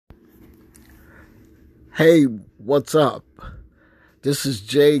Hey, what's up? This is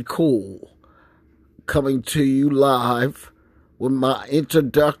Jay Cool coming to you live with my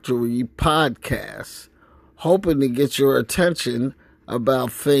introductory podcast, hoping to get your attention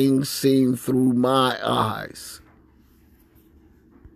about things seen through my eyes.